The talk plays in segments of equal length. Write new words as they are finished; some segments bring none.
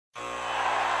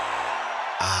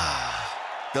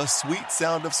The sweet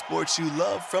sound of sports you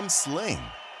love from Sling.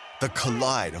 The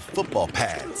collide of football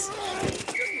pads.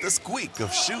 The squeak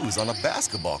of shoes on a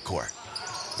basketball court.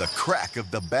 The crack of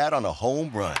the bat on a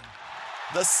home run.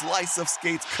 The slice of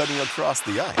skates cutting across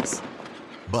the ice.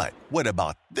 But what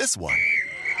about this one?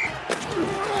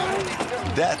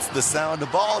 That's the sound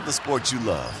of all the sports you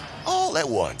love, all at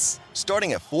once.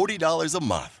 Starting at $40 a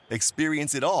month.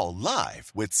 Experience it all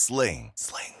live with Sling.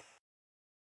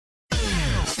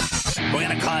 We're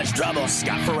going to cause trouble.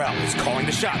 Scott Farrell is calling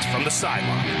the shots from the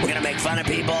sideline. We're going to make fun of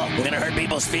people. We're going to hurt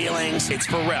people's feelings. It's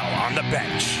Farrell on the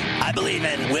bench. I believe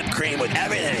in whipped cream with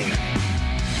everything.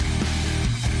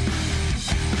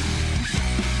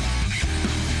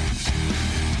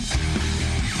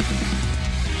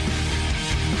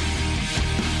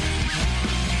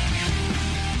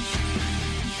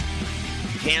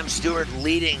 Cam Stewart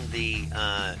leading the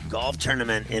golf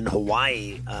tournament in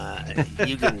Hawaii.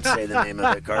 You can say the name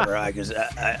of it, Carver High, because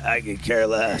I could care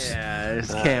less. Yeah,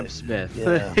 it's Cam Smith.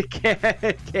 Yeah.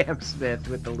 Cam Smith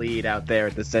with the lead out there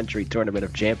at the Century Tournament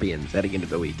of Champions heading into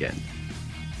the weekend.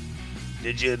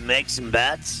 Did you make some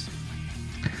bets?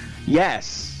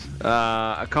 Yes.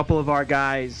 A couple of our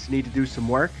guys need to do some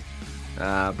work.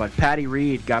 But Patty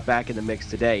Reed got back in the mix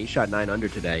today. He shot 9 under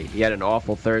today. He had an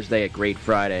awful Thursday, a great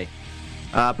Friday.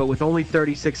 But with only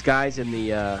 36 guys in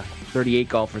the 38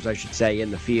 golfers, I should say,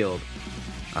 in the field,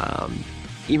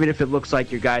 even if it looks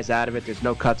like your guy's out of it, there's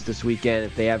no cuts this weekend.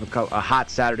 If they have a hot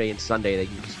Saturday and Sunday, they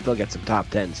can still get some top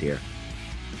tens here.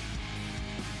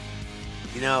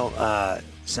 You know,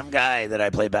 some guy that I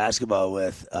play basketball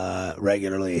with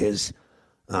regularly, his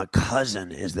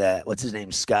cousin is that, what's his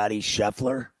name, Scotty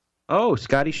Scheffler? Oh,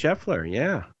 Scotty Scheffler,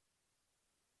 yeah.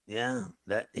 Yeah,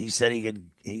 that he said he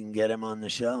can get him on the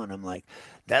show, and I'm like,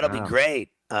 that'll be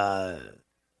great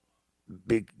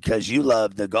because you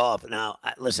love the golf. Now,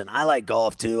 listen, I like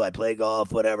golf too. I play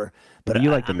golf, whatever, but I'm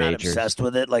not obsessed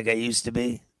with it like I used to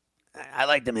be. I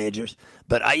like the majors,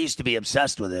 but I used to be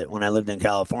obsessed with it when I lived in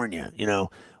California. You know,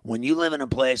 when you live in a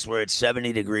place where it's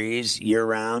 70 degrees year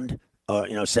round,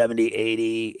 or 70,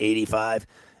 80, 85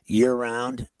 year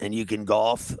round, and you can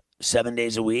golf 7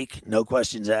 days a week, no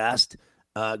questions asked.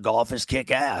 Golf is kick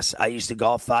ass. I used to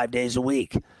golf 5 days a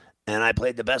week, and I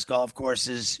played the best golf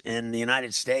courses in the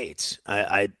United States.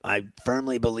 I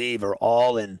firmly believe are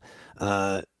all in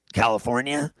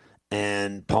California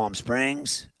and Palm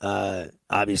Springs,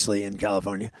 obviously in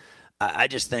California. I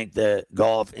just think the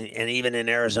golf, and even in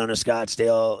Arizona,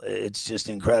 Scottsdale, it's just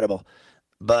incredible.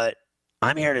 But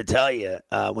I'm here to tell you,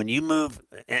 when you move,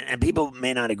 and people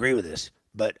may not agree with this,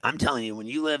 but I'm telling you, when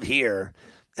you live here,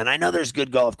 and I know there's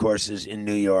good golf courses in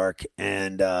New York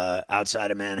and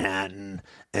outside of Manhattan,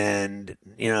 and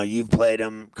you've played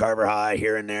them, Carver High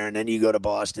here and there, and then you go to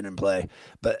Boston and play.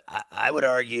 But I would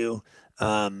argue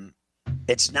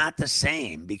it's not the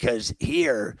same, because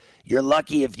here you're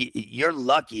lucky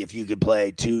if you could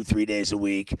play 2-3 days a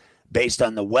week based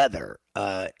on the weather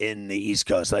in the East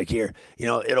Coast. Like here,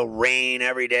 it'll rain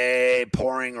every day,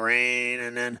 pouring rain,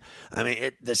 and then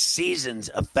the seasons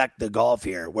affect the golf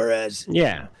here. Whereas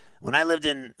when I lived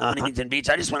in Huntington Beach,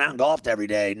 I just went out and golfed every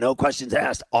day, no questions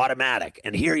asked, automatic.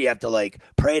 And here you have to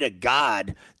pray to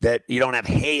God that you don't have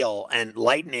hail and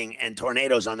lightning and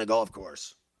tornadoes on the golf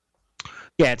course.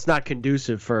 Yeah, it's not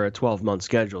conducive for a 12-month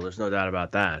schedule. There's no doubt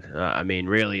about that.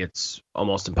 Really, it's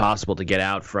almost impossible to get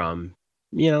out from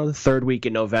the third week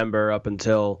in November up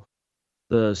until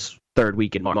the third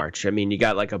week in March. You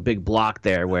got a big block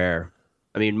there where,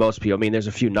 most people, there's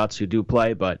a few nuts who do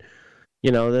play, but,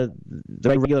 the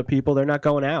regular people, they're not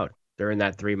going out during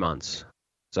that 3 months.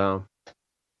 So,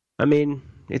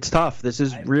 it's tough. This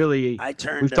is really,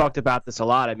 we've talked about this a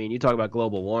lot. You talk about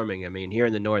global warming. Here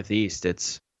in the Northeast,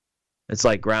 it's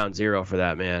like ground zero for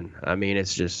that, man.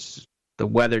 It's just the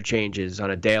weather changes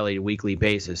on a daily, weekly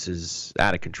basis is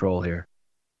out of control here.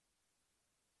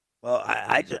 Well,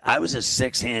 I was a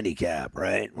 6 handicap,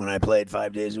 right, when I played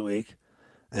 5 days a week.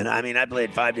 And, I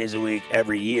played 5 days a week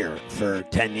every year for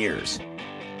 10 years.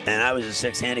 And I was a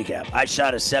 6 handicap. I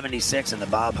shot a 76 in the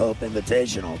Bob Hope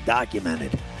Invitational,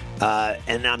 documented.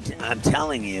 And I'm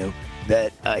telling you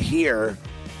that here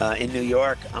in New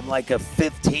York, I'm like a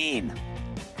 15.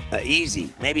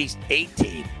 Easy, maybe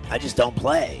 18. I just don't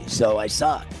play, so I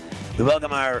suck. We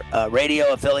welcome our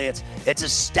radio affiliates. It's a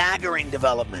staggering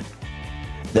development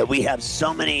that we have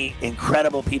so many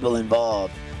incredible people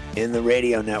involved in the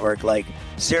radio network, like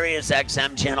Sirius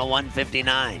XM Channel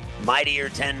 159, Mightier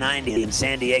 1090 in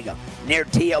San Diego, near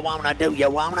Tijuana, do you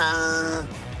wanna?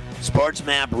 Sports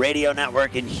Map Radio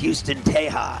Network in Houston,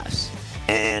 Tejas.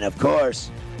 And, of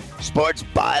course, Sports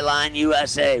Byline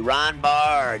USA, Ron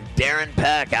Barr, Darren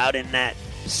Peck out in that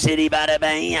City by the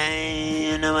bay.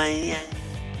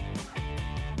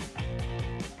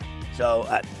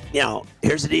 So,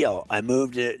 here's the deal. I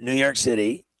moved to New York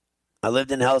City. I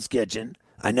lived in Hell's Kitchen.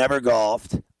 I never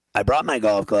golfed. I brought my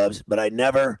golf clubs, but I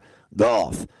never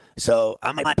golf. So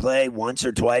I might play once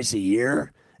or twice a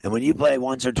year. And when you play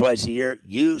once or twice a year,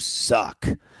 you suck.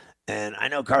 And I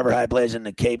know Carver High plays in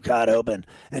the Cape Cod Open,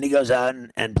 and he goes out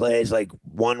and plays like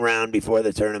one round before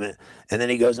the tournament. And then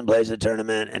he goes and plays the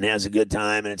tournament and has a good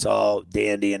time, and it's all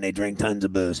dandy, and they drink tons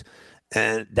of booze.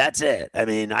 And that's it. I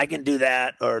mean, I can do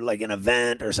that or like an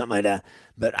event or something like that.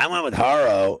 But I went with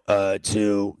Haro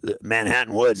to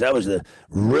Manhattan Woods. That was a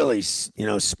really,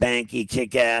 spanky,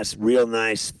 kick-ass, real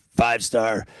nice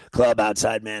 5-star club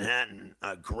outside Manhattan.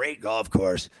 A great golf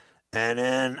course. And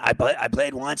then I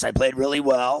played once. I played really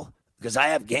well because I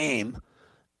have game.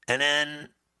 And then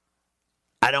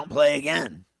I don't play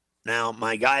again. Now,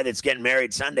 my guy that's getting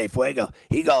married Sunday, Fuego,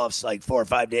 he golfs like 4 or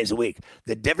 5 days a week.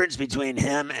 The difference between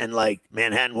him and like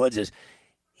Manhattan Woods is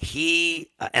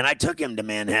and I took him to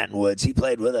Manhattan Woods. He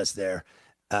played with us there.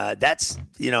 That's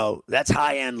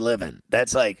high-end living.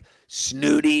 That's like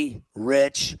snooty,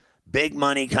 rich, big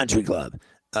money country club.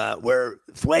 Where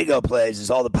Fuego plays is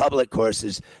all the public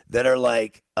courses that are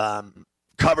like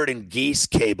covered in geese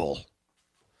cable.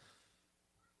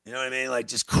 You know what I mean? Like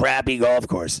just crappy golf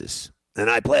courses. And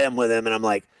I play them with him, and I'm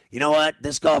like, you know what?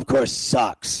 This golf course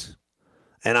sucks.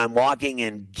 And I'm walking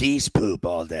in geese poop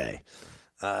all day.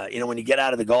 When you get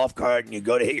out of the golf cart and you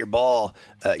go to hit your ball,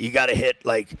 you got to hit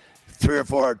like 3 or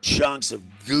 4 chunks of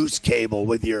goose cable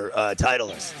with your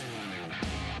Titleist.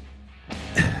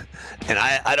 And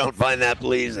I don't find that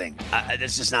pleasing.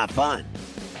 It's just not fun.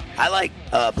 I like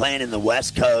playing in the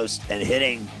West Coast and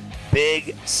hitting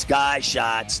big sky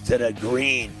shots to the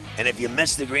green. And if you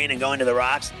miss the green and go into the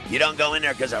rocks, you don't go in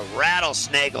there because a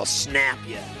rattlesnake will snap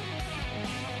you.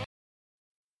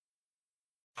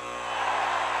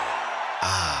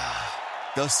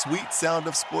 The sweet sound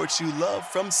of sports you love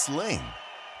from Sling.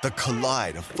 The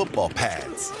collide of football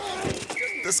pads.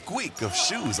 The squeak of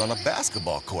shoes on a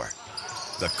basketball court.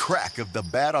 The crack of the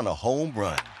bat on a home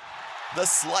run. The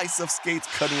slice of skates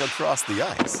cutting across the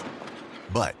ice.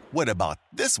 But what about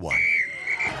this one?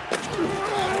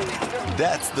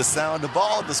 That's the sound of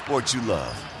all the sports you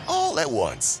love, all at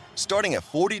once. Starting at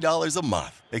 $40 a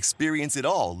month. Experience it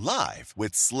all live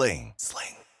with Sling.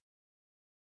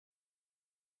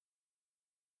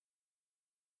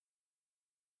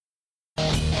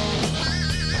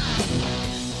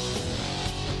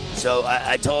 So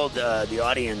I told the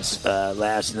audience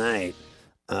last night,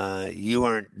 you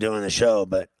weren't doing the show,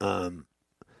 but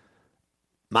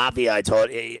Mafia, I told,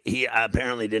 he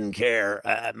apparently didn't care.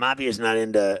 Mafia's not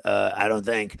into, I don't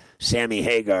think, Sammy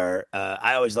Hagar.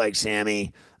 I always liked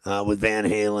Sammy with Van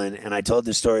Halen, and I told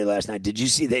the story last night. Did you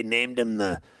see they named him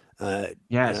the...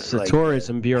 yes, the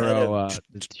Tourism Bureau.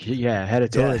 Head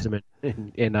of tourism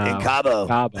in Cabo.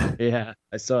 Cabo, yeah,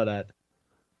 I saw that.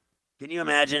 Can you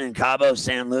imagine in Cabo,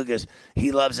 San Lucas?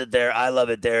 He loves it there. I love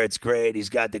it there. It's great. He's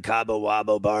got the Cabo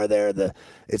Wabo bar there.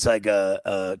 It's like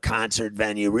a concert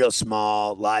venue, real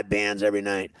small, live bands every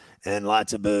night, and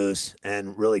lots of booze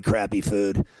and really crappy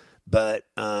food. But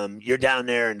you're down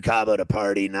there in Cabo to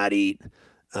party, not eat.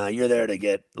 You're there to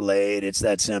get laid. It's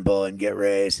that simple, and get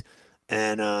raised.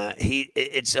 And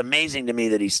it's amazing to me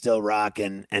that he's still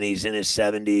rocking and he's in his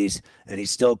 70s and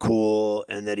he's still cool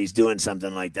and that he's doing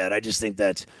something like that. I just think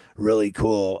that's really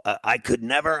cool. I could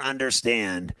never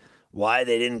understand why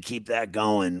they didn't keep that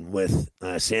going with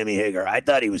Sammy Hagar. I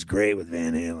thought he was great with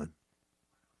Van Halen.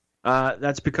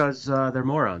 That's because they're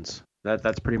morons.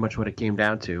 That's pretty much what it came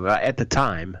down to. At the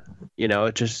time,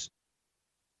 it just...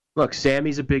 Look,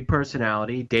 Sammy's a big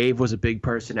personality. Dave was a big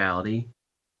personality.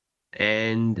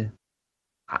 And...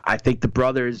 I think the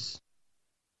brothers,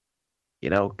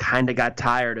 kind of got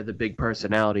tired of the big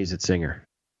personalities at Singer.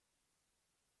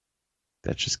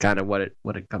 That's just kind of what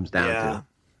it comes down to.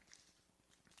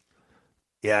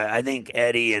 Yeah, I think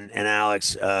Eddie and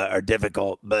Alex are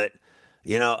difficult, but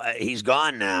he's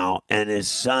gone now, and his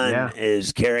son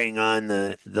is carrying on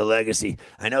the legacy.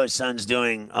 I know his son's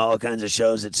doing all kinds of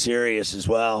shows at Sirius as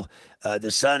well.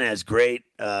 The son has great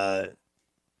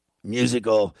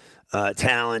musical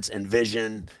talents and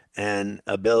vision and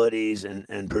abilities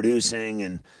and producing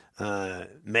and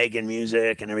making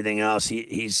music and everything else.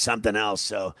 He's something else.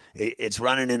 So it's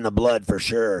running in the blood for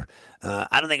sure.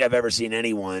 I don't think I've ever seen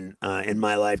anyone in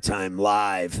my lifetime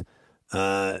live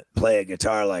play a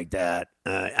guitar like that.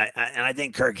 And I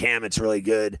think Kirk Hammett's really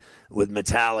good with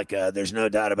Metallica. There's no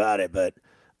doubt about it. But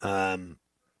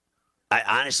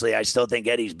I still think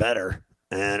Eddie's better.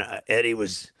 And Eddie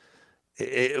was...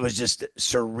 it was just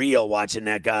surreal watching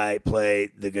that guy play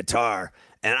the guitar.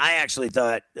 And I actually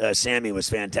thought Sammy was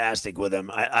fantastic with him.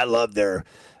 I love their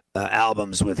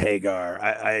albums with Hagar.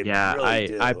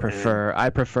 I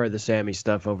prefer the Sammy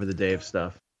stuff over the Dave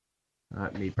stuff.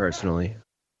 Not me personally.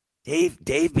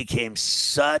 Dave became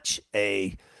such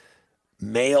a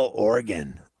male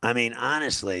organ. I mean,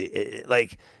 honestly,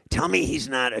 tell me he's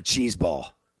not a cheese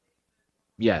ball.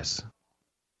 Yes.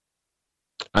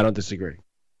 I don't disagree.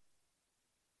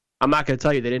 I'm not going to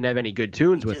tell you they didn't have any good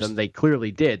tunes with him. They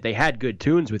clearly did. They had good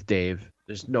tunes with Dave.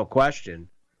 There's no question.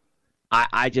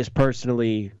 I just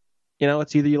personally,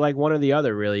 it's either you like one or the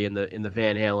other, really, in the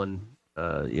Van Halen,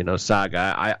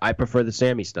 saga. I prefer the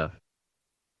Sammy stuff.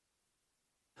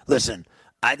 Listen,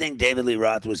 I think David Lee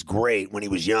Roth was great when he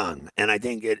was young, and I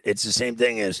think it's the same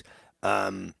thing as,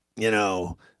 Motley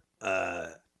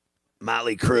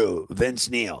Crue, Vince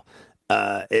Neil.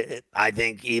 I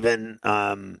think even,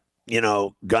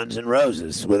 Guns N'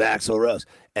 Roses with Axl Rose.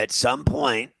 At some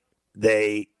point,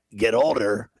 they get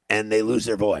older and they lose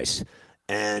their voice,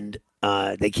 and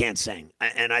they can't sing.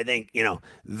 And I think,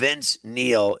 Vince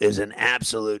Neil is an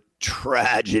absolute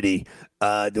tragedy.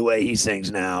 The way he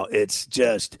sings now, it's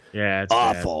just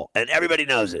awful. Bad. And everybody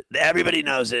knows it. Everybody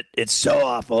knows it. It's so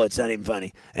awful. It's not even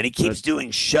funny. And he keeps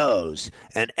doing shows.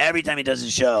 And every time he does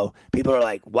a show, people are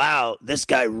like, wow, this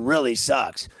guy really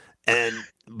sucks.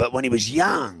 But when he was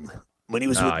young, when he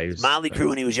was with Motley Crue,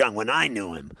 when he was young, when I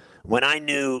knew him, when I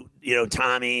knew,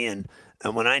 Tommy and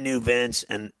when I knew Vince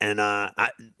and I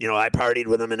partied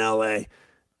with him in LA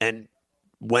and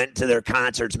went to their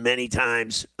concerts many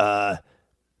times,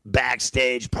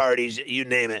 backstage parties, you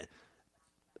name it.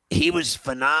 He was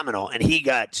phenomenal, and he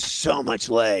got so much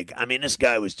leg. I mean, this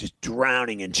guy was just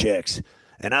drowning in chicks,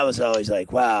 and I was always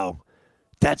like, wow,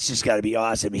 that's just got to be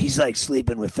awesome. He's like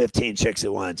sleeping with 15 chicks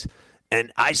at once,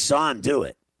 and I saw him do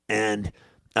it, and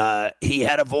he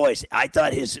had a voice. I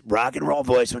thought his rock and roll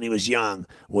voice when he was young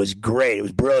was great. It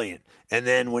was brilliant, and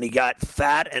then when he got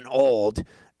fat and old,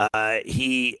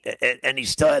 he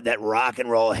still had that rock and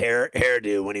roll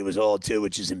hairdo when he was old too,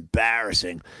 which is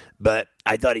embarrassing. But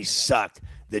I thought he sucked.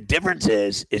 The difference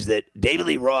is that David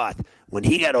Lee Roth, when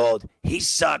he got old, he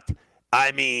sucked.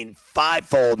 I mean,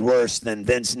 fivefold worse than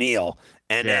Vince Neil.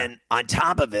 And then on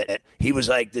top of it, he was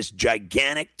like this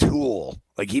gigantic tool.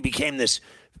 Like he became this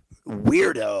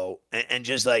weirdo, and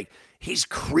just like he's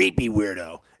creepy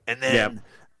weirdo. And then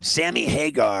Sammy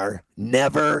Hagar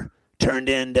never turned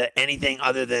into anything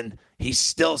other than he's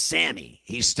still Sammy.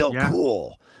 He's still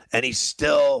cool, and he's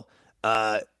still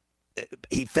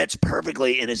he fits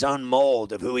perfectly in his own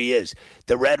mold of who he is.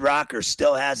 The Red Rocker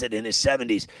still has it in his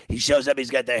 70s. He shows up,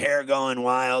 he's got the hair going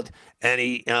wild, and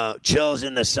he chills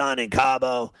in the sun in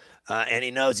Cabo, and he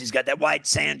knows he's got that white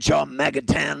Sancho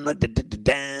Megaton.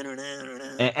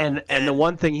 And the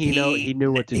one thing he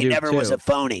knew what to do. He never was a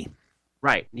phony.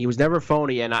 Right. He was never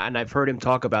phony, and I've heard him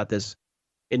talk about this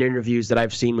in interviews that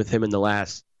I've seen with him in the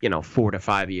last, 4 to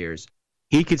 5 years.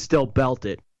 He could still belt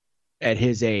it at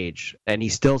his age, and he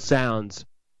still sounds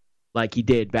like he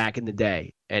did back in the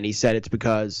day. And he said it's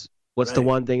because what's the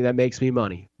one thing that makes me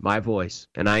money? My voice.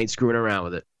 And I ain't screwing around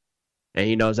with it. And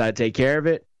he knows how to take care of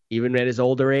it, even at his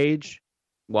older age.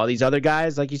 While these other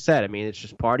guys, like you said, I mean, it's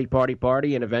just party,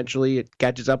 and eventually it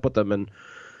catches up with them,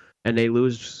 and they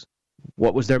lose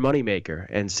what was their moneymaker.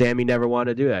 And Sammy never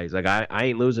wanted to do that. He's like, I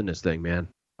ain't losing this thing, man.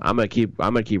 I'm gonna keep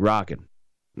rocking. And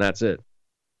that's it.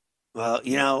 Well,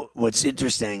 what's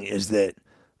interesting is that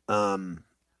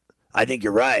I think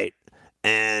you're right,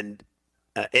 and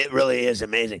it really is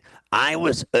amazing. I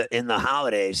was in the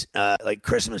holidays, like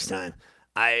Christmas time.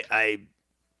 I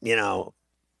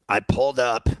pulled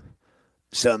up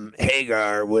some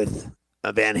Hagar with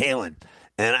Van Halen,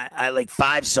 and I like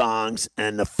 5 songs,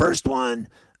 and the first one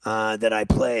that I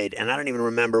played, and I don't even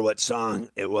remember what song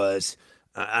it was.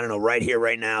 I don't know, Right Here,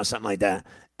 Right Now, something like that.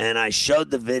 And I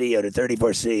showed the video to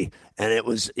 34C, and it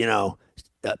was, a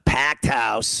packed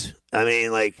house. I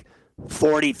mean, like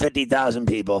 40, 50,000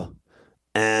 people,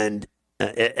 and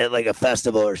at like a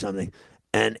festival or something.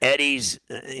 And Eddie's,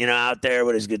 out there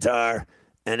with his guitar,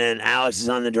 and then Alex is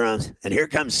on the drums. And here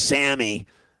comes Sammy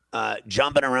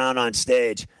jumping around on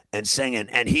stage and singing,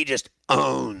 and he just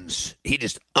owns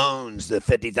the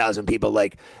 50,000 people.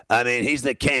 Like, I mean, he's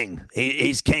the king.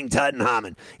 He's King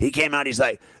Tutankhamun. He came out, he's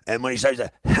like, and when he starts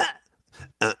to,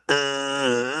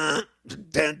 dun,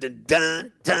 dun,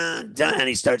 dun, dun, dun, and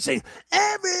he starts saying,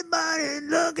 everybody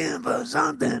looking for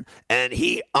something. And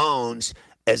he owns,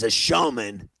 as a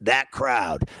showman, that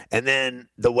crowd. And then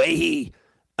the way he,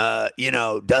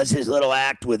 does his little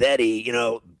act with Eddie,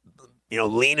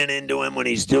 leaning into him when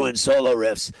he's doing solo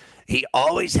riffs, He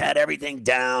always had everything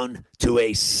down to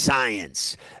a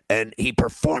science. And he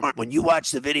performed. When you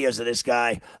watch the videos of this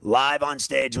guy live on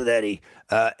stage with Eddie,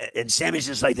 and Sammy's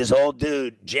just like this old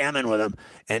dude jamming with him,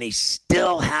 and he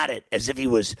still had it as if he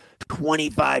was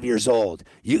 25 years old.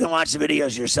 You can watch the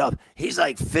videos yourself. He's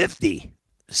like 50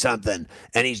 something,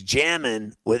 and he's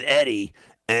jamming with Eddie,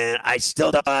 and I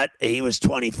still thought he was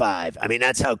 25. I mean,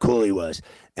 that's how cool he was.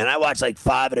 And I watched like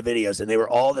 5 of the videos, and they were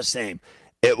all the same.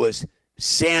 It was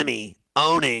Sammy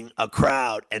owning a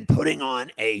crowd and putting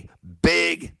on a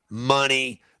big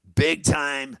money, big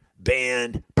time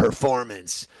band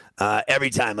performance every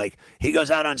time. Like, he goes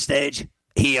out on stage,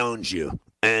 he owns you,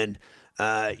 and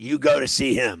you go to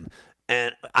see him.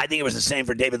 And I think it was the same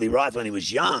for David Lee Roth when he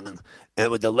was young,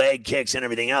 and with the leg kicks and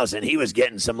everything else, and he was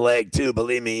getting some leg too,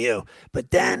 believe me you. But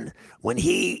then when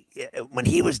he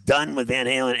was done with Van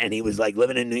Halen and he was like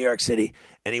living in New York City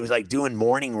and he was like doing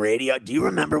morning radio, do you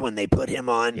remember when they put him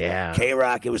on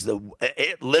K-Rock?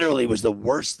 It literally was the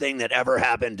worst thing that ever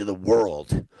happened to the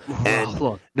world,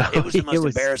 and it was the most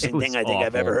embarrassing thing I think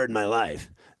I've ever heard in my life.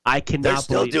 I cannot. They're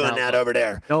still doing that over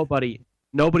there.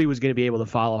 Nobody was going to be able to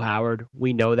follow Howard.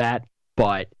 We know that.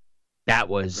 But that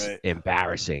was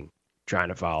embarrassing, trying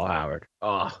to follow Howard.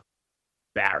 Oh,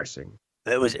 embarrassing.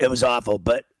 It was awful.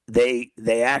 But they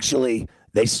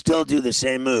still do the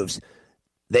same moves.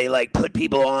 They like put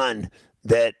people on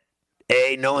that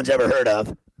A, no one's ever heard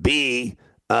of, B,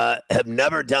 have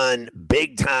never done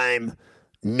big time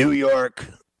New York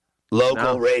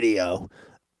local radio,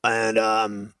 and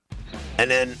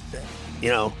then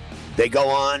they go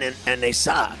on and they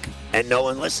suck and no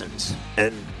one listens,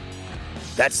 and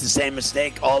that's the same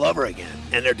mistake all over again.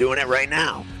 And they're doing it right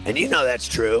now. And you know that's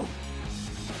true.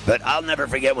 But I'll never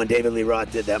forget when David Lee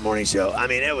Roth did that morning show. I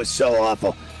mean, it was so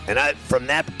awful. And from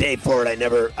that day forward,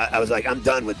 I was like, I'm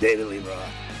done with David Lee Roth.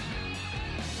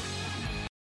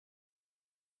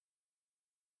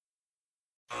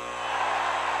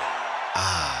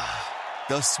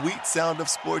 The sweet sound of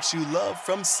sports you love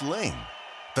from Sling.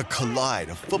 The collide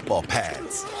of football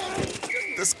pads.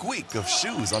 The squeak of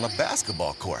shoes on a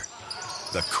basketball court.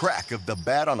 The crack of the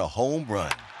bat on a home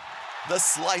run. The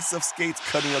slice of skates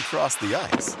cutting across the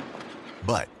ice.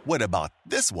 But what about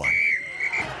this one?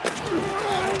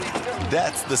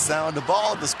 That's the sound of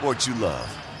all the sports you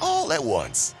love, all at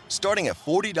once. Starting at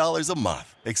 $40 a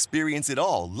month. Experience it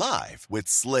all live with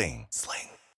Sling.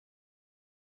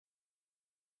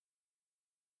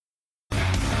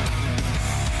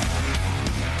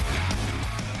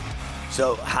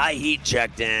 So High Heat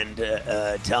checked in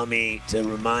to tell me to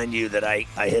remind you that I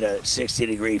hit a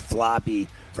 60-degree floppy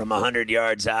from 100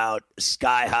 yards out,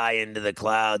 sky high into the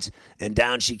clouds, and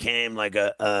down she came like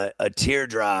a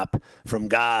teardrop from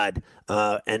God,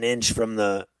 an inch from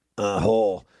the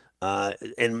hole,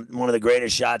 in one of the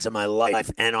greatest shots of my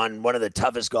life, and on one of the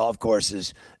toughest golf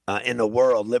courses in the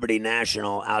world, Liberty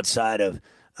National, outside of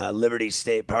Liberty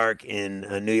State Park in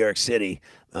New York City.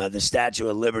 The Statue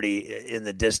of Liberty in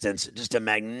the distance, just a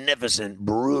magnificent,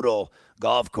 brutal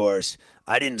golf course.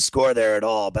 I didn't score there at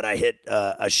all, but I hit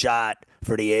a shot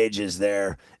for the ages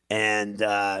there. And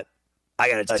I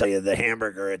got to tell you, the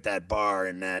hamburger at that bar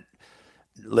in that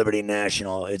Liberty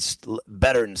National, it's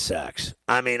better than sex.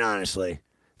 I mean, honestly,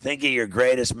 think of your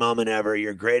greatest moment ever,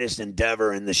 your greatest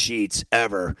endeavor in the sheets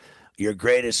ever, your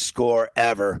greatest score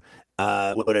ever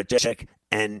with a chick,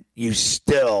 and you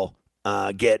still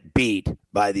get beat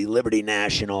by the Liberty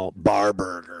National bar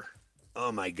burger.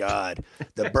 Oh, my God.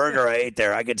 The burger I ate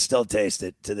there, I could still taste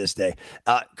it to this day.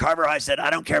 Carver High said, I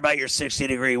don't care about your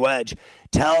 60-degree wedge.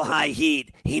 Tell High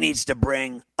Heat he needs to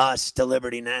bring us to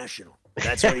Liberty National.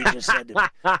 That's what he just said to me.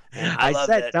 And I love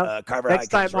said, that Carver High next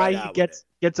time High Heat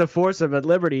gets a foursome at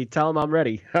Liberty, tell him I'm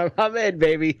ready. I'm in,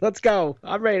 baby. Let's go.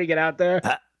 I'm ready to get out there.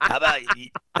 How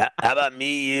about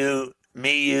me,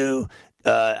 you,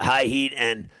 High Heat,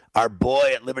 and our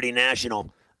boy at Liberty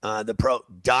National, the pro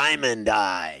Diamond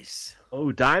Eyes.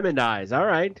 Oh, Diamond Eyes. All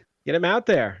right. Get him out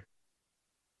there.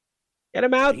 Get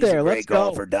him out there. Let's go. He's a great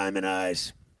golfer, Diamond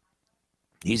Eyes.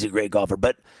 He's a great golfer.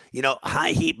 But,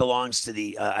 High Heat belongs to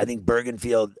the, I think,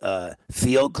 Bergenfield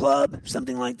Field Club,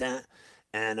 something like that.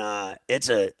 And it's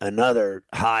another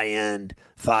high-end,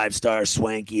 5-star,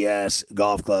 swanky-ass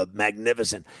golf club.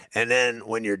 Magnificent. And then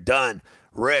when you're done,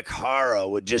 Rick Haro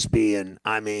would just be in,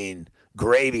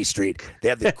 Gravy Street. They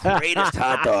have the greatest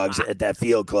hot dogs at that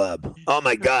field club. Oh,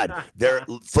 my God. They're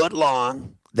a foot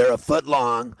long.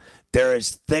 They're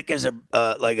as thick as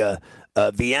a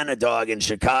Vienna dog in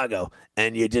Chicago.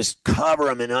 And you just cover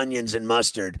them in onions and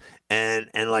mustard and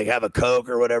like have a Coke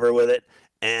or whatever with it.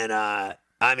 And,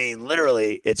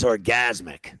 literally, it's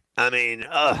orgasmic.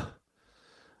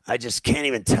 I just can't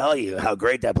even tell you how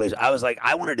great that place. I was like,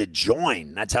 I wanted to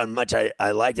join. That's how much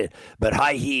I liked it. But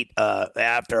High Heat,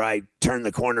 after I turned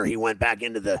the corner, he went back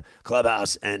into the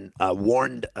clubhouse and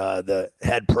warned the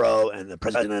head pro and the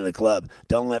president of the club,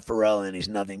 don't let Pharrell in. He's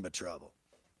nothing but trouble.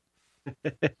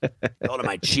 Told him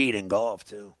I cheat in golf,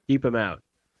 too. Keep him out.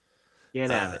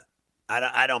 Can't have it.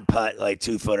 I don't putt like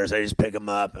 2-footers. I just pick them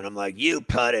up, and I'm like, you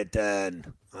putt it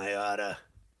then. I oughta.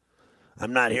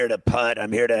 I'm not here to putt.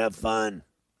 I'm here to have fun.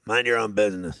 Mind your own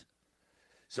business.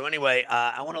 So anyway,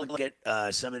 I want to look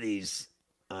at some of these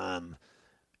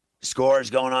scores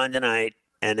going on tonight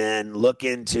and then look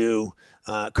into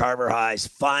Carver High's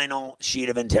final sheet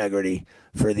of integrity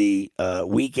for the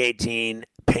Week 18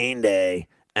 Pain Day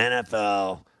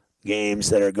NFL games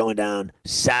that are going down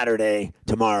Saturday,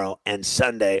 tomorrow, and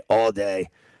Sunday all day.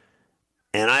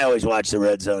 And I always watch the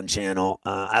Red Zone channel.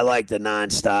 I like the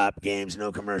nonstop games,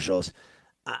 no commercials.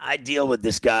 I deal with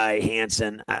this guy,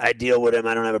 Hansen. I deal with him.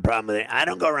 I don't have a problem with it. I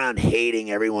don't go around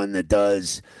hating everyone that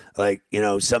does, like,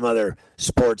 some other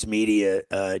sports media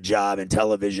job in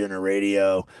television or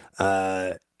radio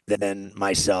than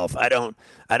myself. I don't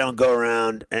go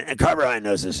around, and Carver High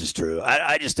knows this is true.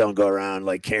 I just don't go around,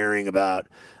 like, caring about,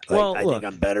 like, I think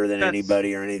I'm better than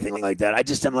anybody or anything like that. I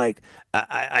just am like,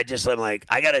 I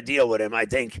got to deal with him. I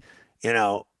think,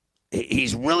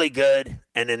 he's really good,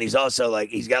 and then he's also, like,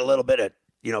 he's got a little bit of,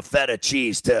 feta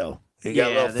cheese too. He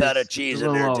got a little feta cheese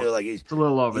in there too. Like he's a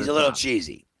little over. He's a little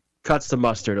cheesy. Cuts the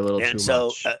mustard a little too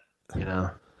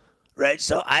much. Right.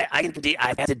 So I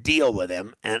have to deal with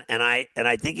him, and I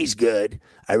think he's good.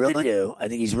 I really do. I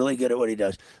think he's really good at what he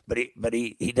does. But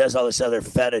he does all this other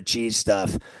feta cheese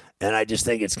stuff, and I just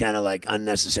think it's kind of like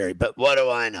unnecessary. But what do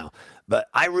I know? But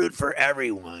I root for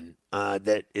everyone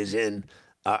that is in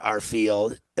our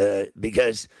field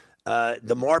because.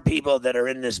 The more people that are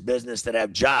in this business that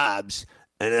have jobs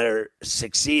and that are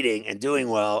succeeding and doing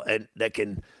well and that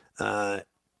can,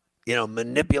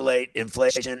 manipulate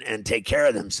inflation and take care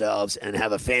of themselves and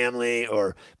have a family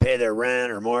or pay their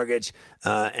rent or mortgage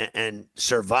and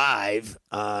survive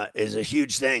is a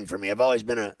huge thing for me. I've always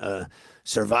been a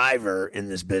survivor in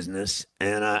this business.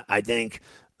 And I think,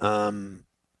 I'm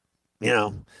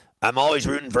always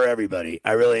rooting for everybody.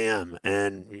 I really am.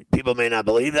 And people may not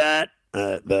believe that.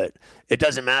 But it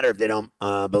doesn't matter if they don't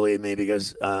believe me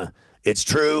because it's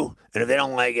true. And if they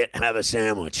don't like it, have a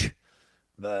sandwich.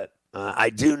 But I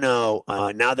do know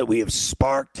now that we have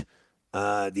sparked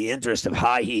the interest of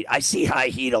High Heat. I see High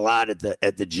Heat a lot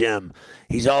at the gym.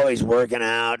 He's always working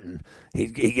out and he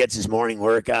gets his morning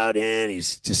workout in.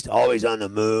 He's just always on the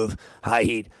move. High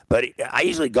Heat. But I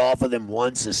usually golf with him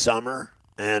once a summer,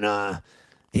 and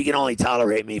he can only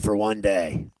tolerate me for one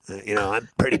day. I'm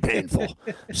pretty painful.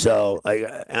 So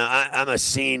I'm a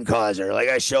scene causer. Like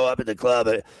I show up at the club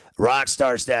at rock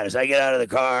star status. I get out of the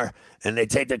car and they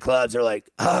take the clubs. They're like,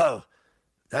 oh,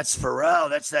 that's Pharrell.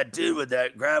 That's that dude with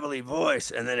that gravelly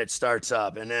voice. And then it starts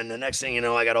up. And then the next thing you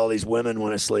know, I got all these women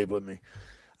want to sleep with me.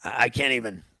 I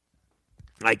can't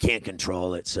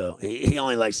control it. So he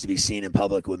only likes to be seen in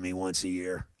public with me once a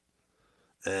year.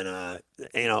 And,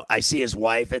 I see his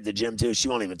wife at the gym too. She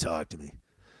won't even talk to me.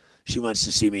 She wants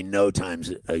to see me no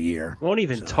times a year. Won't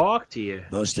even talk to you.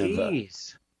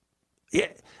 Jeez. Yeah.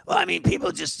 Well, I mean,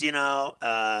 people just, they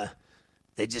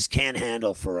just can't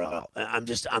handle Pharrell.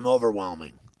 I'm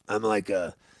overwhelming. I'm like,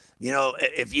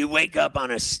 if you wake up on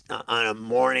a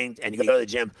morning and you go to the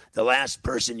gym, the last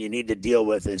person you need to deal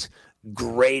with is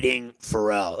grading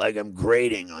Pharrell. Like I'm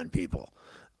grading on people.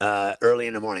 Early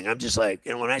in the morning. I'm just like,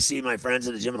 when I see my friends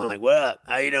at the gym, I'm like, what up?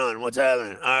 How you doing? What's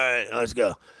happening? All right, let's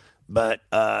go. But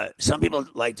some people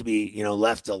like to be,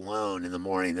 left alone in the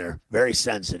morning. They're very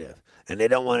sensitive, and they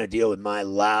don't want to deal with my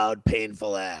loud,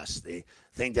 painful ass. They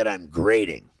think that I'm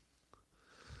grating.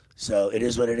 So it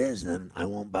is what it is, then. I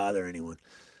won't bother anyone.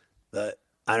 But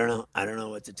I don't know. I don't know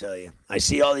what to tell you. I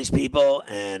see all these people,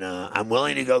 and I'm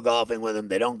willing to go golfing with them.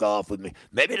 They don't golf with me.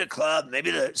 Maybe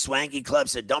the swanky club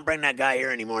said, don't bring that guy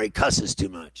here anymore. He cusses too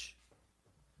much.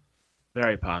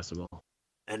 Very possible.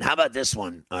 And how about this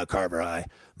one, Carver High?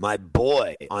 My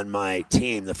boy on my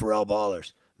team, the Pharrell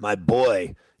Ballers, my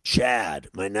boy, Chad,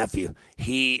 my nephew,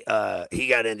 he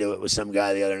got into it with some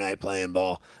guy the other night playing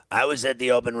ball. I was at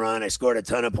the open run. I scored a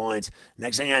ton of points.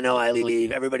 Next thing I know, I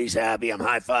leave. Everybody's happy. I'm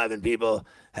high-fiving people.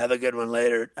 Have a good one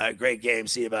later. Great game.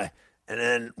 See you, bye. And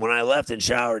then when I left and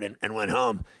showered and went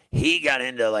home, he got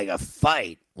into like a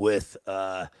fight with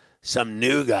some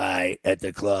new guy at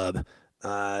the club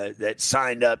that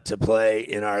signed up to play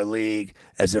in our league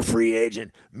as a free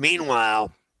agent.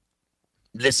 Meanwhile,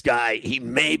 this guy, he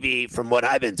may be, from what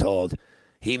I've been told,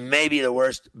 he may be the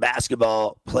worst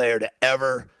basketball player to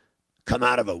ever come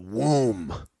out of a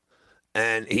womb.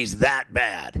 and he's that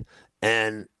bad.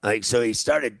 And like, so he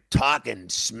started talking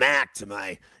smack to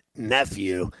my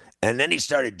nephew, and then he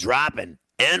started dropping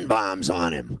N-bombs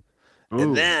on him. Ooh.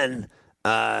 And then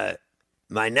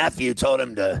my nephew told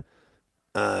him to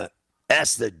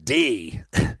S the D,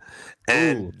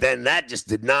 and Ooh. Then that just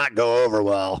did not go over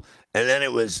well. And then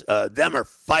it was them are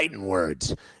fighting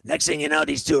words. Next thing you know,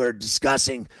 these two are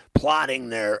plotting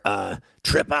their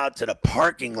trip out to the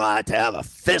parking lot to have a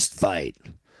fist fight.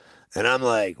 And I'm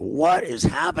like, what is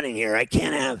happening here? I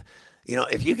can't have,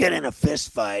 if you get in a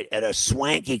fist fight at a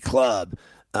swanky club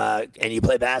and you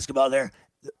play basketball there,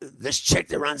 this chick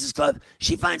that runs this club,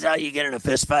 she finds out you get in a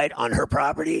fist fight on her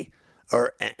property,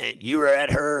 or and you were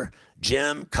at her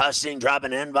gym cussing,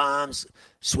 dropping N-bombs,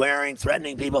 swearing,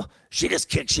 threatening people. She just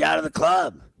kicks you out of the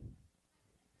club.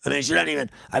 I mean, she doesn't even,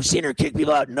 I've seen her kick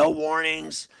people out. No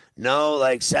warnings, no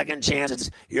like second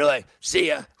chances. You're like, see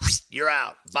ya, you're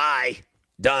out, bye,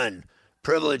 done.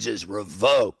 Privileges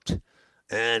revoked.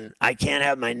 And I can't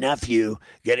have my nephew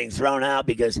getting thrown out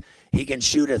because he can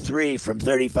shoot a 3 from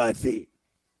 35 feet.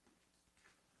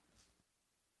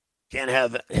 Can't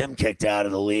have him kicked out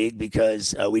of the league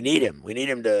because we need him. We need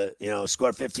him to,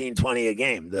 score 15, 20 a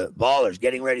game. The Ballers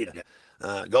getting ready to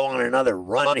go on another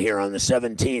run here on the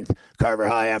 17th, Carver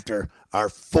High, after our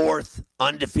 4th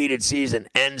undefeated season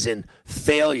ends in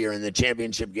failure in the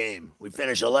championship game. We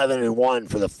finish 11-1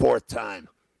 for the 4th time.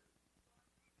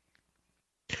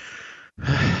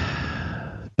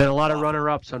 Been a lot of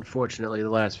runner-ups, unfortunately, the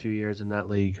last few years in that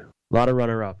league. A lot of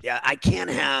runner-ups. Yeah, I can't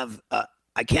have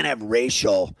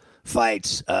racial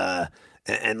fights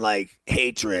and like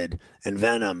hatred and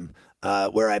venom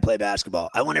where I play basketball.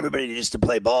 I want everybody to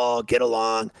play ball, get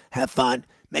along, have fun,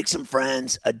 make some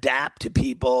friends, adapt to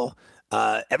people.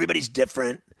 Everybody's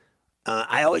different.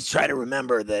 I always try to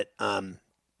remember that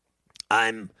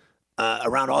I'm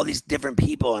around all these different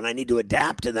people and I need to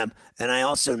adapt to them. And I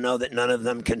also know that none of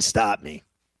them can stop me.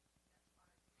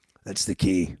 That's the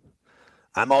key.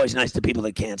 I'm always nice to people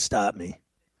that can't stop me.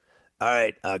 All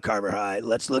right, Carver High,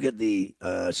 let's look at the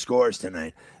scores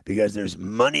tonight because there's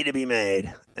money to be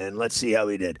made, and let's see how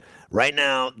we did. Right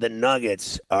now, the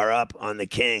Nuggets are up on the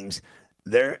Kings.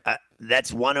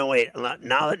 That's 108.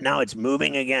 Now it's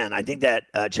moving again. I think that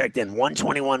checked in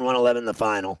 121-111 the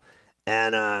final.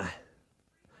 And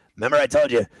remember I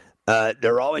told you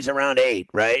they're always around 8,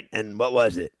 right? And what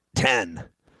was it? 10.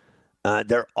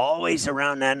 They're always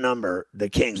around that number, the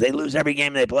Kings. They lose every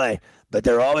game they play, but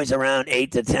they're always around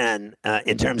 8 to 10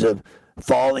 in terms of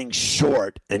falling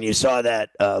short. And you saw that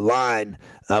line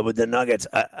with the Nuggets.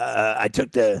 I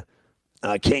took the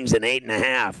Kings in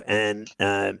 8.5, and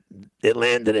it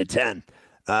landed at 10.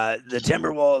 The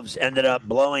Timberwolves ended up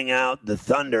blowing out the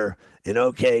Thunder in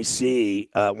OKC,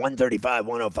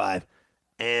 135-105.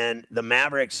 And the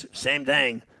Mavericks, same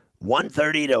thing.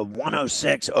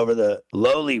 130-106 over the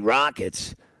lowly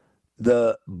Rockets.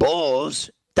 The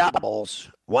Bulls, doubles,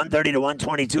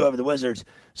 130-122 over the Wizards.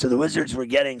 So the Wizards were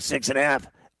getting 6.5,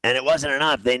 and it wasn't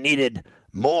enough. They needed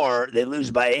more. They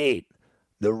lose by 8.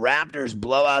 The Raptors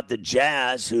blow out the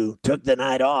Jazz, who took the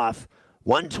night off,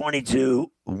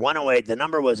 122-108. The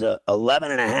number was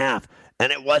 11.5,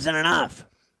 and it wasn't enough.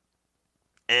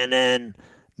 And then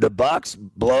the Bucks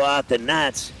blow out the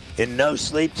Nets in no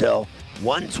sleep till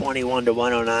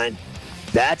 121-109.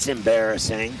 That's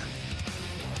embarrassing.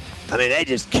 I mean, they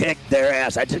just kicked their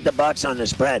ass. I took the Bucks on the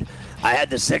spread. I had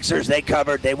the Sixers. They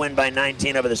covered. They win by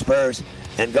 19 over the Spurs.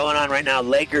 And going on right now,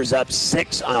 Lakers up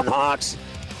 6 on the Hawks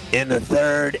in the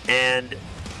third. And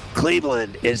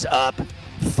Cleveland is up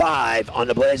 5 on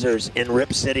the Blazers in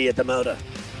Rip City at the Moda.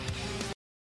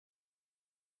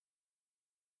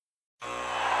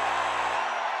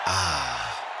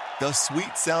 The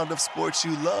sweet sound of sports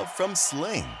you love from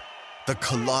Sling. The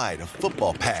collide of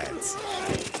football pads.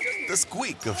 The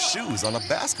squeak of shoes on a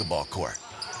basketball court.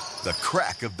 The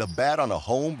crack of the bat on a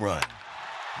home run.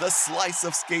 The slice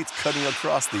of skates cutting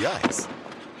across the ice.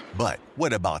 But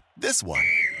what about this one?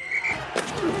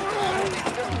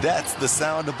 That's the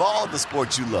sound of all the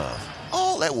sports you love,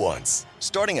 all at once.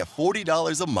 Starting at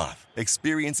 $40 a month.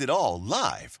 Experience it all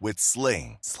live with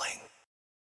Sling.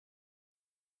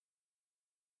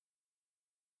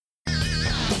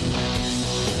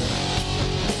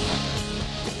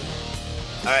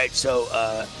 All right, so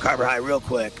Carver High, real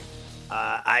quick.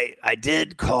 I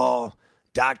did call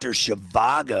Dr.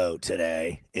 Zhivago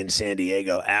today in San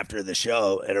Diego after the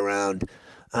show at around,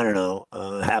 I don't know,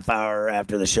 half hour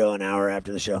after the show, an hour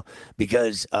after the show,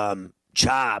 because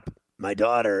Chop, my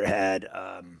daughter, had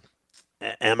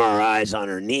MRIs on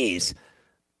her knees.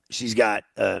 She's got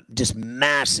just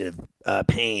massive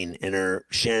pain in her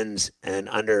shins and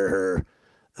under her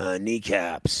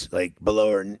kneecaps, like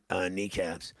below her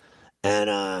kneecaps,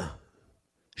 and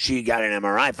she got an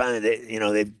MRI.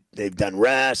 Finally, they've done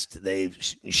rest. They've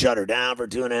shut her down for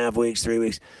 2.5 weeks, 3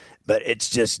 weeks, but it's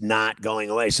just not going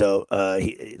away. So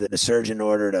the surgeon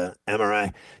ordered a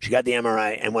MRI. She got the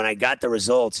MRI, and when I got the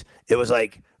results, it was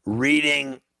like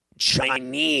reading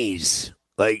Chinese,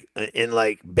 like in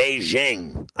like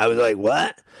Beijing. I was like,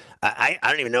 what? I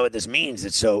don't even know what this means.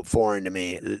 It's so foreign to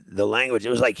me. The language, it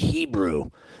was like Hebrew,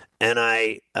 and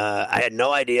I had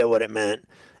no idea what it meant,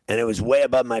 and it was way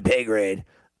above my pay grade.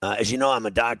 As you know, I'm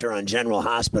a doctor on General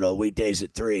Hospital, weekdays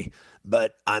at 3,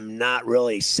 but I'm not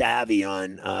really savvy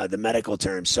on the medical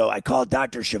terms. So I called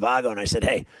Dr. Zhivago, and I said,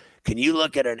 hey, can you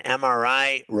look at an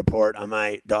MRI report on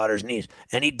my daughter's knees?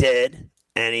 And he did,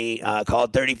 and he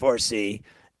called 34C,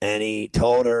 and he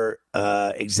told her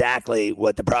exactly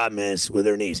what the problem is with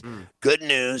her knees. Good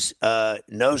news,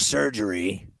 no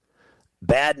surgery.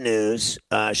 Bad news,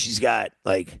 she's got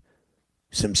like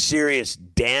some serious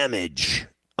damage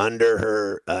under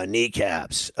her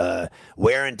kneecaps,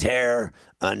 wear and tear,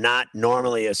 not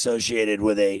normally associated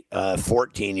with a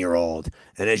 14-year-old.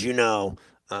 And as you know,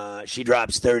 she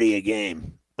drops 30 a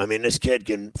game. I mean, this kid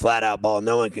can flat out ball.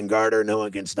 No one can guard her. No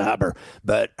one can stop her.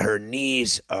 But her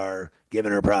knees are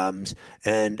giving her problems.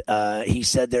 And he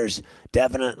said there's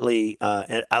definitely,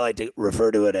 and I like to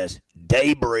refer to it as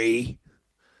debris.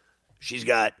 She's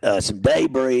got some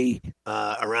debris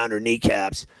around her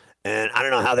kneecaps. And I don't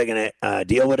know how they're going to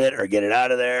deal with it or get it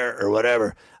out of there or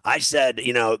whatever. I said,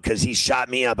 because he shot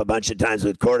me up a bunch of times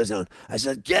with cortisone. I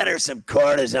said, get her some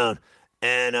cortisone.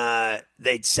 And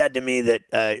they said to me that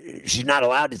she's not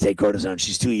allowed to take cortisone.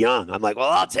 She's too young. I'm like, well,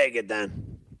 I'll take it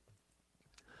then.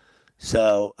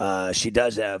 So she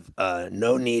does have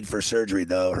no need for surgery,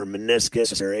 though. Her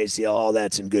meniscus, her ACL, all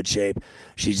that's in good shape.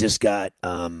 She's just got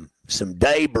some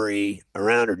debris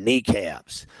around her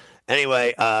kneecaps.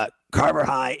 Anyway, Carver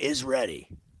High is ready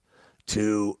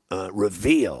to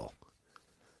reveal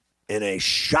in a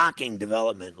shocking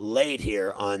development late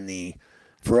here on the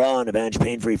Ferrall on the Bench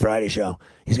Pain-Free Friday show.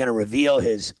 He's going to reveal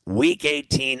his Week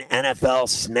 18 NFL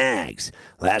snags.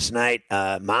 Last night,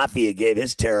 Mafia gave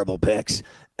his terrible picks.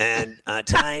 And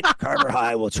tonight, Carver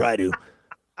High will try to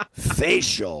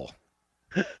facial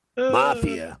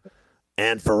Mafia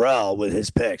and Ferrall with his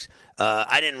picks.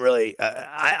 I didn't really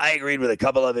I agreed with a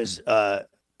couple of his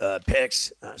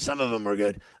picks. Some of them were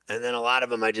good. And then a lot of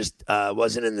them I just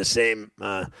wasn't in the same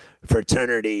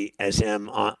fraternity as him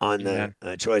on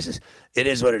the choices. It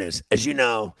is what it is. As you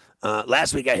know,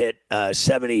 last week I hit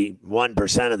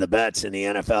 71% of the bets in the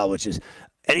NFL, which is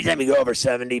anytime you go over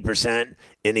 70%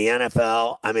 in the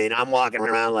NFL, I mean, I'm walking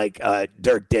around like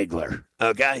Dirk Diggler,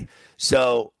 okay?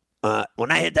 So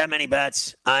when I hit that many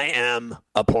bets, I am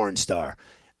a porn star.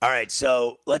 All right,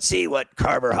 so let's see what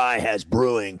Carver High has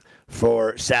brewing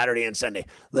for Saturday and Sunday.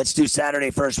 Let's do Saturday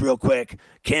first real quick.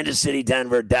 Kansas City,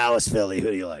 Denver, Dallas, Philly.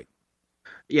 Who do you like?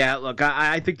 Yeah, look,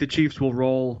 I think the Chiefs will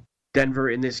roll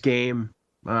Denver in this game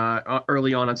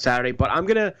early on Saturday, but I'm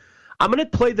gonna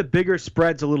play the bigger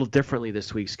spreads a little differently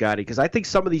this week, Scotty, because I think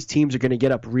some of these teams are going to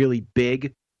get up really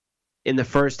big in the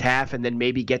first half and then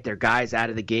maybe get their guys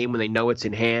out of the game when they know it's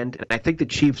in hand. And I think the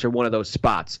Chiefs are one of those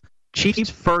spots. Chiefs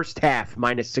first half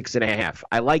 -6.5.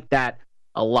 I like that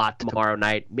a lot tomorrow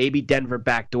night. Maybe Denver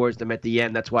backdoors them at the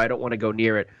end. That's why I don't want to go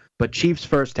near it. But Chiefs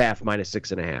first half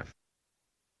 -6.5.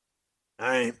 All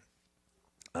right.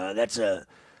 That's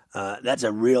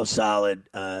a real solid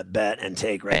bet and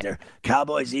take right there.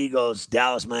 Cowboys, Eagles,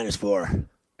 Dallas -4.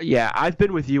 Yeah, I've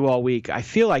been with you all week. I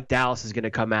feel like Dallas is going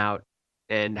to come out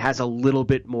and has a little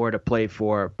bit more to play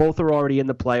for. Both are already in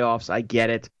the playoffs. I get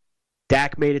it.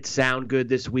 Dak made it sound good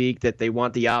this week that they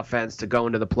want the offense to go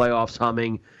into the playoffs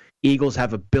humming. Eagles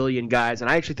have 1 billion guys, and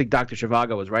I actually think Dr.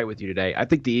 Zhivago was right with you today. I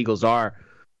think the Eagles are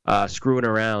screwing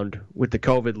around with the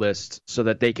COVID list so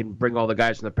that they can bring all the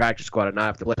guys from the practice squad and not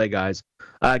have to play guys.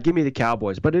 Give me the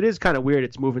Cowboys. But it is kind of weird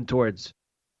it's moving towards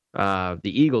the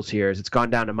Eagles here as it's gone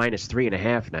down to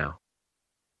 -3.5 now.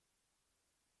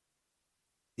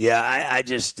 Yeah, I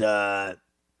just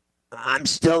I'm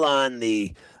still on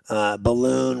the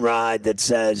balloon ride that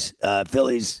says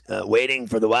Philly's waiting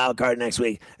for the wild card next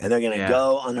week, and they're going to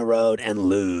go on the road and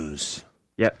lose.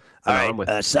 Yep. All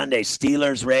right, Sunday,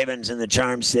 Steelers, Ravens in the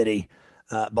Charm City.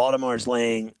 Baltimore's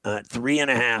laying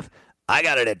 3.5. I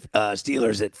got it at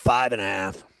Steelers at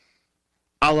 5.5.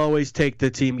 I'll always take the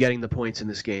team getting the points in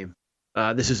this game.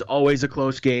 This is always a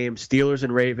close game. Steelers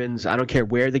and Ravens, I don't care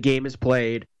where the game is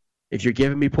played. If you're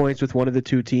giving me points with one of the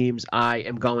two teams, I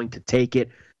am going to take it.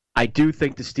 I do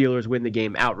think the Steelers win the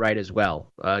game outright as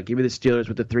well. Give me the Steelers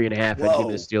with the 3.5 and give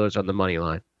me the Steelers on the money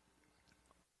line.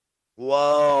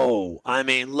 Whoa. I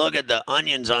mean, look at the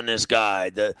onions on this guy,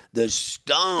 the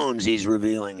stones he's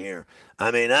revealing here.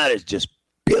 I mean, that is just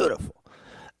beautiful.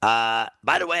 By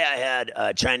the way, I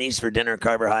had Chinese for dinner,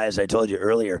 Carver High, as I told you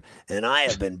earlier, and I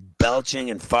have been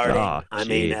belching and farting.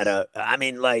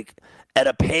 At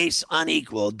a pace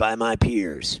unequaled by my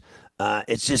peers.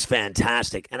 It's just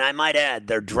fantastic. And I might add,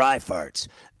 they're dry farts.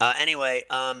 Anyway,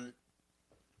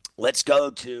 let's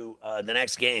go to the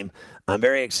next game. I'm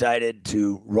very excited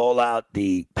to roll out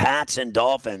the Pats and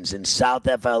Dolphins in South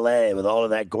FLA with all of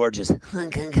that gorgeous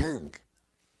hunk, hunk, hunk.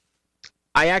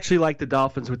 I actually like the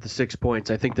Dolphins with the 6 points.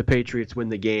 I think the Patriots win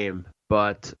the game,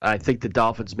 but I think the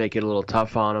Dolphins make it a little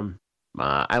tough on them.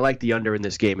 I like the under in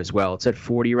this game as well. It's at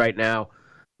 40 right now.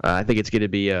 I think it's going to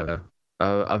be a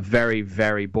very,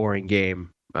 very boring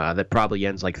game that probably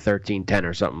ends like 13-10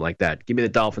 or something like that. Give me the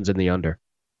Dolphins in the under.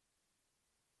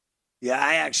 Yeah,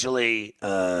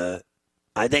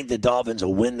 I think the Dolphins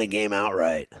will win the game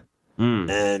outright.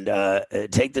 And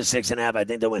take the 6.5. I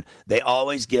think they'll win. They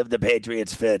always give the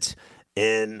Patriots fits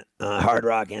in Hard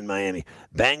Rock in Miami.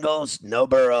 Bengals, no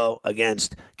Burrow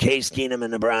against Case Keenum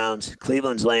and the Browns.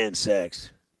 Cleveland's laying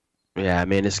 6. Yeah,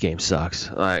 man, this game sucks.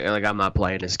 Like I'm not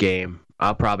playing this game.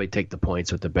 I'll probably take the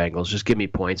points with the Bengals. Just give me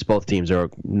points. Both teams are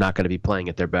not going to be playing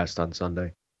at their best on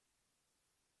Sunday.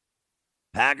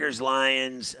 Packers,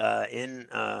 Lions in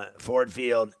Ford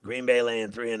Field. Green Bay laying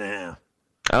 3.5.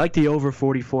 I like the over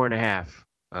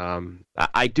 44.5.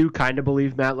 I do kind of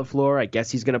believe Matt LaFleur. I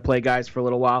guess he's going to play guys for a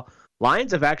little while.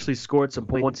 Lions have actually scored some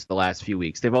points the last few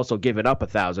weeks. They've also given up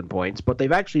 1,000 points, but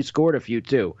they've actually scored a few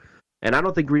too. And I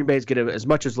don't think Green Bay's going to, as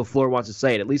much as LaFleur wants to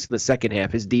say it, at least in the second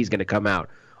half, his D's going to come out.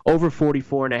 Over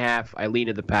 44.5, I lean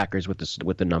to the Packers with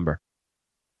the number.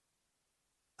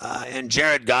 And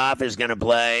Jared Goff is going to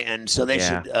play, and so they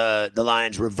should, the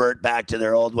Lions, revert back to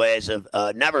their old ways of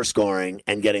never scoring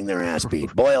and getting their ass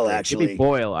beat. Boyle actually. Give me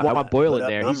Boyle. I want Boyle in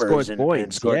there. He scores points.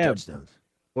 And scored touchdowns.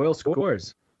 Boyle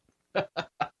scores.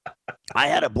 I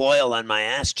had a boil on my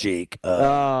ass cheek.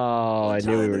 I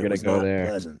knew we were going to go there.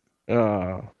 Pleasant.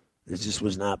 Oh. It just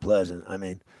was not pleasant. I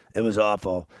mean, it was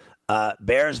awful.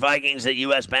 Bears, Vikings at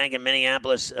U.S. Bank in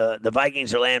Minneapolis. The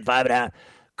Vikings are laying 5.5.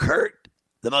 Kurt,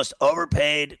 the most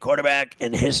overpaid quarterback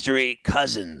in history,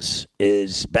 Cousins,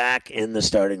 is back in the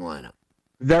starting lineup.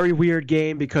 Very weird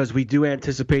game because we do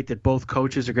anticipate that both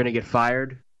coaches are going to get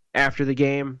fired after the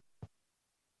game.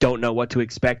 Don't know what to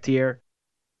expect here.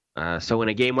 So in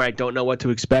a game where I don't know what to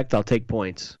expect, I'll take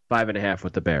points. 5.5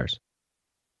 with the Bears.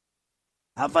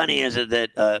 How funny is it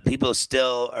that people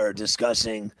still are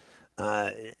discussing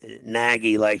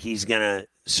Nagy like he's going to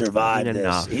survive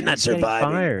this? He's not surviving.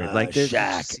 Fired. Like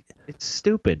Shaq. It's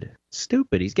stupid.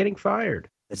 Stupid. He's getting fired.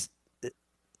 It's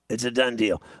a done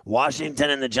deal.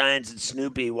 Washington and the Giants and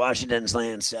Snoopy. Washington's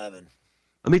laying 7.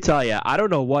 Let me tell you, I don't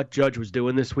know what Judge was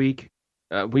doing this week.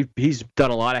 He's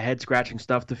done a lot of head-scratching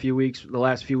stuff the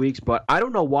last few weeks, but I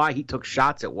don't know why he took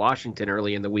shots at Washington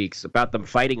early in the weeks about them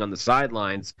fighting on the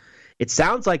sidelines. It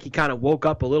sounds like he kind of woke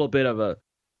up a little bit of a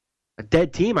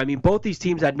dead team. I mean, both these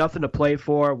teams had nothing to play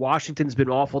for. Washington's been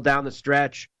awful down the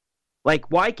stretch.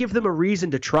 Like, why give them a reason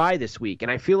to try this week?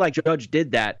 And I feel like Judge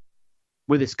did that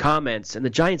with his comments, and the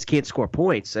Giants can't score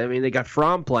points. I mean, they got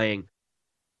Fromm playing.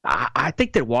 I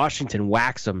think that Washington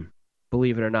whacks them.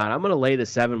 Believe it or not. I'm going to lay the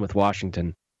 7 with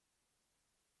Washington.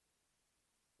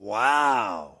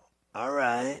 Wow. All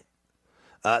right.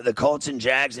 The Colts and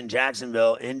Jags in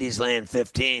Jacksonville. Indy's laying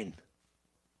 15.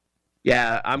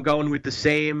 Yeah, I'm going with the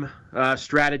same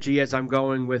strategy as I'm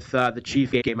going with the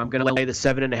Chiefs game. I'm going to lay the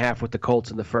 7.5 with the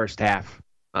Colts in the first half.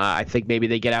 I think maybe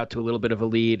they get out to a little bit of a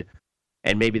lead,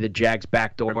 and maybe the Jags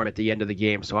backdoor them at the end of the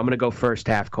game. So I'm going to go first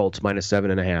half Colts minus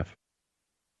 7.5.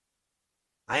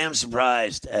 I am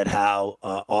surprised at how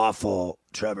awful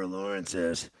Trevor Lawrence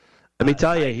is. Let me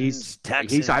tell you,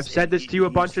 I've said this to you a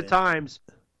bunch of times.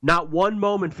 Not one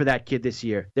moment for that kid this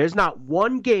year. There's not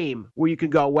one game where you can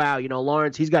go, wow,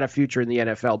 Lawrence, he's got a future in the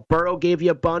NFL. Burrow gave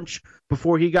you a bunch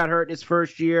before he got hurt in his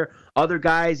first year. Other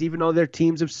guys, even though their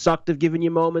teams have sucked, have given you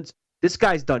moments. This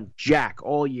guy's done jack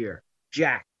all year.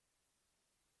 Jack.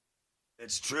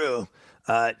 It's true.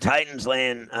 Titans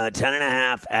laying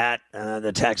 10.5 at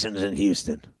the Texans in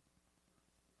Houston.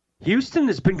 Houston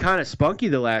has been kind of spunky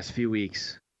the last few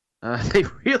weeks. They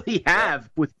really have.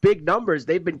 With big numbers,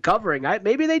 they've been covering.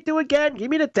 Maybe they do again. Give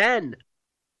me the 10.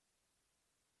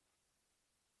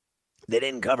 They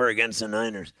didn't cover against the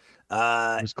Niners.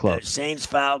 It was close. Saints,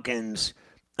 Falcons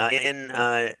in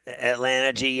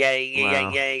Atlanta.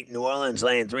 Yay. New Orleans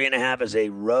laying 3.5 as a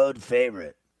road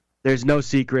favorite. There's no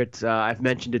secret. I've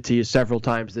mentioned it to you several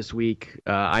times this week.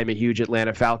 I'm a huge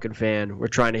Atlanta Falcon fan. We're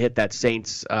trying to hit that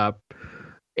Saints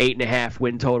 8.5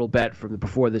 win total bet from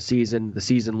before the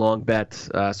season-long bet.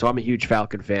 So I'm a huge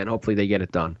Falcon fan. Hopefully they get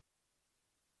it done.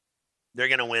 They're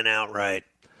going to win outright.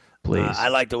 Please. I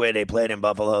like the way they played in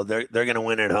Buffalo. They're going to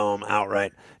win at home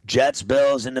outright. Jets,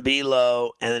 Bills in the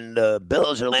B-low, and the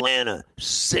Bills, Atlanta,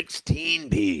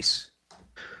 16-piece.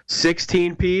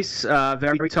 16-piece,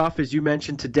 very tough, as you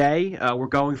mentioned today. We're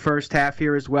going first half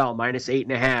here as well, minus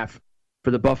 8.5 for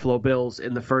the Buffalo Bills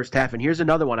in the first half. And here's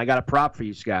another one. I got a prop for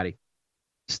you, Scotty.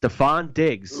 Stephon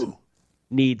Diggs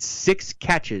needs 6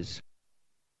 catches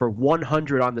for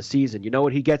 100 on the season. You know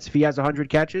what he gets if he has 100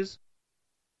 catches?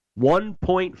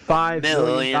 $1.5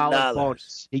 million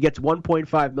bonus. He gets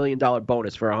 $1.5 million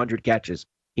bonus for 100 catches.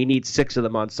 He needs 6 of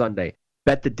them on Sunday.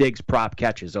 Bet the Diggs prop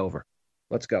catches over.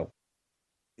 Let's go.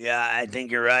 Yeah, I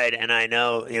think you're right, and I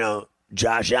know,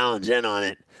 Josh Allen's in on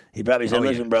it. He probably said,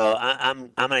 "Listen, bro,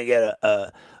 I'm gonna get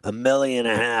 $1.5 million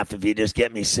if you just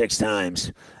get me 6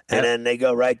 times." And then they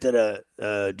go right to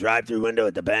the drive-through window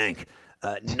at the bank.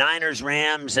 Niners,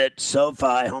 Rams at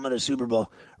SoFi, home of the Super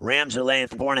Bowl. Rams are laying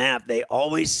 4.5. They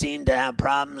always seem to have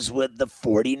problems with the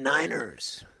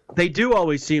 49ers. They do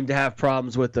always seem to have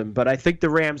problems with them, but I think the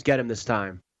Rams get him this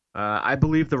time. I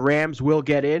believe the Rams will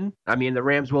get in. I mean, the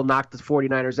Rams will knock the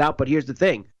 49ers out, but here's the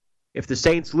thing. If the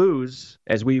Saints lose,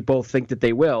 as we both think that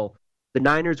they will, the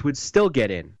Niners would still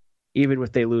get in, even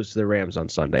if they lose to the Rams on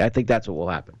Sunday. I think that's what will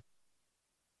happen.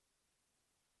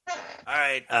 All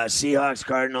right, Seahawks,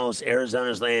 Cardinals,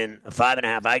 Arizona's laying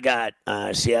 5.5. I got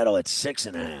Seattle at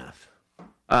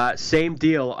 6.5. Same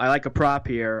deal. I like a prop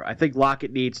here. I think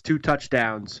Lockett needs 2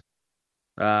 touchdowns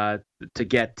to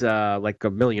get like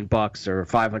 $1 million or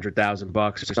 $500,000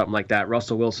 or something like that.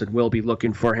 Russell Wilson will be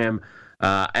looking for him,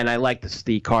 and I like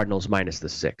the Cardinals minus the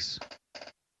 6.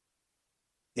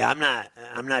 Yeah,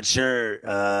 I'm not sure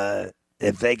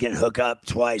if they can hook up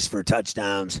twice for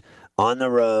touchdowns on the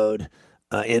road.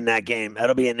 In that game.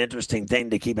 That'll be an interesting thing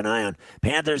to keep an eye on.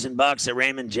 Panthers and Bucks at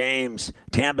Raymond James.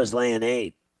 Tampa's laying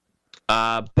 8.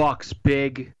 Bucks,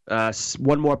 big.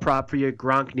 One more prop for you.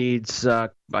 Gronk needs,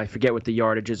 I forget what the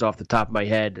yardage is off the top of my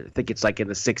head. I think it's like in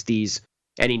the 60s,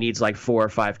 and he needs like 4 or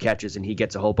 5 catches, and he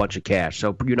gets a whole bunch of cash.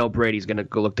 So, Brady's going to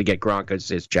go look to get Gronk as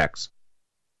his checks.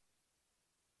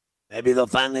 Maybe they'll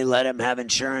finally let him have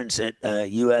insurance at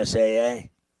USAA.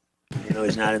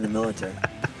 He's not in the military.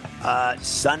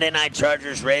 Sunday night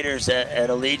Chargers Raiders at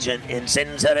Allegiant in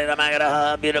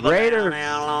beautiful Raiders.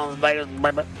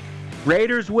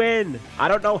 Raiders win. I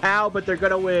don't know how, but they're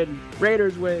gonna win.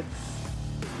 Raiders win.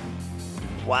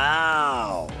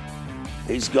 Wow.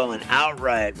 He's going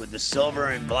outright with the silver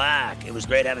and black. It was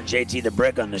great having JT the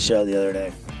Brick on the show the other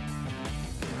day.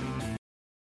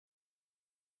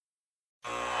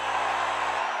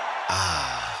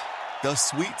 The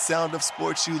sweet sound of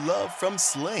sports you love from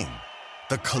Sling.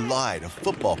 The collide of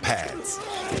football pads.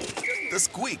 The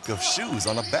squeak of shoes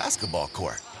on a basketball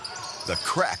court. The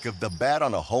crack of the bat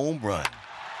on a home run.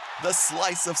 The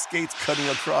slice of skates cutting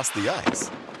across the ice.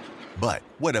 But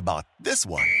what about this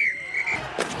one?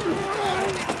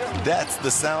 That's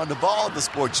the sound of all the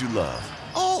sports you love,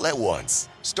 all at once.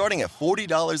 Starting at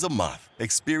 $40 a month.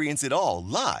 Experience it all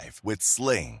live with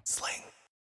Sling.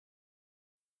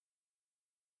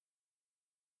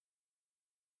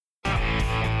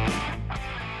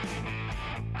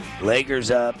 Lakers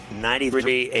up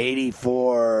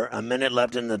 93-84, a minute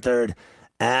left in the third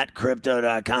at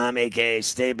Crypto.com, a.k.a.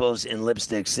 Staples in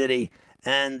Lipstick City.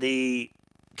 And the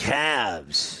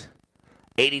Cavs,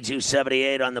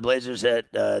 82-78 on the Blazers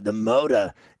at the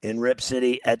Moda in Rip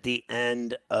City at the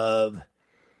end of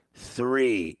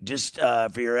 3. Just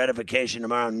for your edification,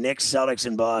 tomorrow, Knicks, Celtics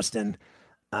in Boston.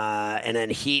 And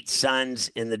then Heat, Suns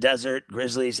in the desert,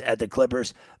 Grizzlies at the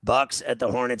Clippers, Bucks at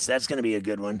the Hornets. That's going to be a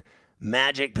good one.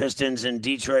 Magic, Pistons in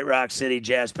Detroit, Rock City,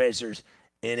 Jazz, Pacers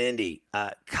in Indy.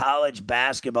 College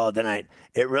basketball tonight.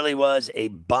 It really was a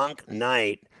bunk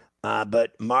night,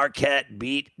 but Marquette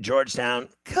beat Georgetown.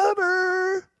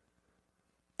 Cover!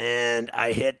 And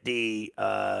I hit the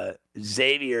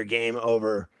Xavier game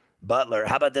over Butler.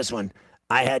 How about this one?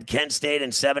 I had Kent State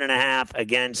in 7.5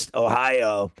 against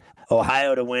Ohio.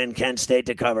 Ohio to win, Kent State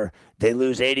to cover. They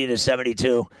lose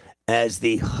 80-72. As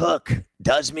the hook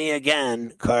does me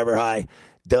again, Carver High.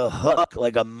 The hook,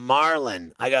 like a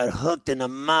marlin. I got hooked in the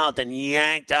mouth and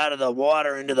yanked out of the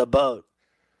water into the boat.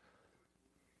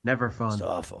 Never fun. It's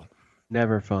awful.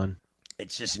 Never fun.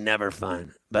 It's just never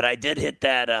fun. But I did hit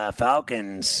that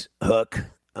Falcons hook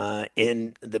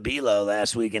in the B-Low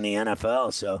last week in the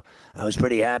NFL, so I was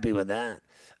pretty happy with that.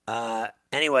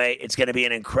 Anyway, it's going to be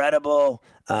an incredible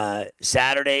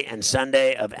Saturday and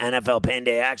Sunday of NFL Pain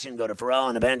Day action. Go to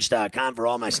PharrellOnTheBench.com for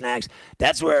all my snacks.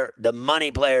 That's where the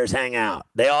money players hang out.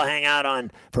 They all hang out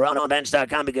on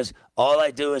PharrellOnTheBench.com because all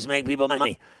I do is make people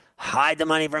money. Hide the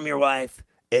money from your wife.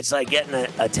 It's like getting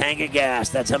a tank of gas.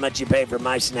 That's how much you pay for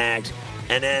my snacks.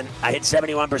 And then I hit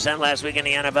 71% last week in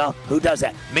the NFL. Who does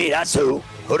that? Me, that's who.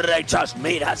 Who do they trust?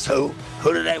 Me, that's who.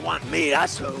 Who do they want? Me,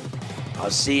 that's who. I'll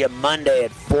see you Monday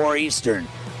at 4 Eastern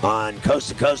on Coast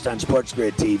to Coast on Sports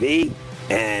Grid TV.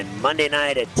 And Monday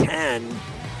night at 10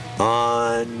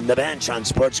 on The Bench on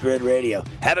Sports Grid Radio.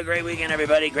 Have a great weekend,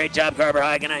 everybody. Great job, Carver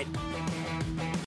High. Good night.